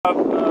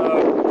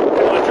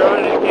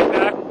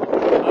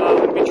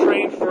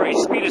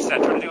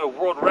do a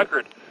world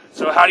record.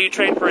 So how do you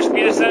train for a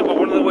speed ascent? Well,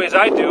 one of the ways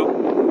I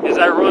do is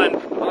I'm going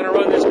to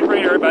run this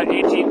crater about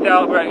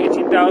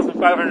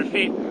 18,500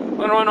 feet. I'm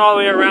going to run all the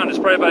way around. It's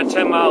probably about a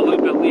 10-mile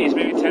loop at least,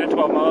 maybe 10 to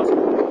 12 miles.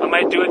 I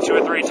might do it 2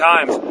 or 3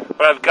 times,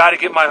 but I've got to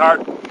get my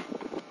heart,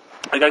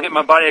 I got to get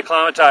my body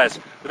acclimatized.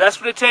 But that's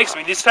what it takes. I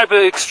mean, these type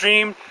of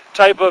extreme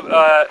type of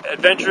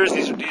adventures,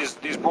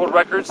 these world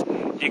records,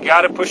 you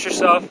got to push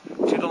yourself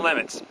to the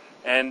limits,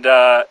 and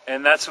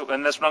that's what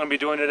I'm going to be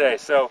doing today.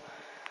 So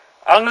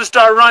I'm going to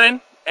start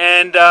running,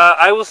 and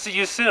I will see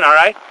you soon. All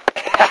right.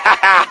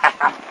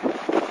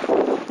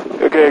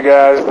 Okay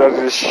guys, that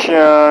is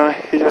Sean.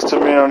 He just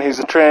told me on his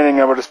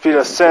training about the speed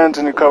ascent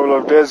in a couple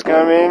of days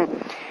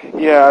coming.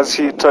 Yeah, as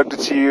he talked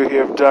to you, he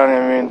have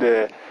done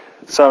the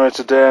summit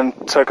today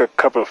and took a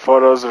couple of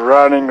photos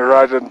running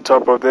right on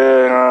top of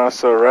there,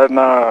 so right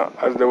now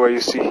that's the way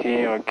you see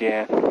him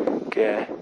again. Okay.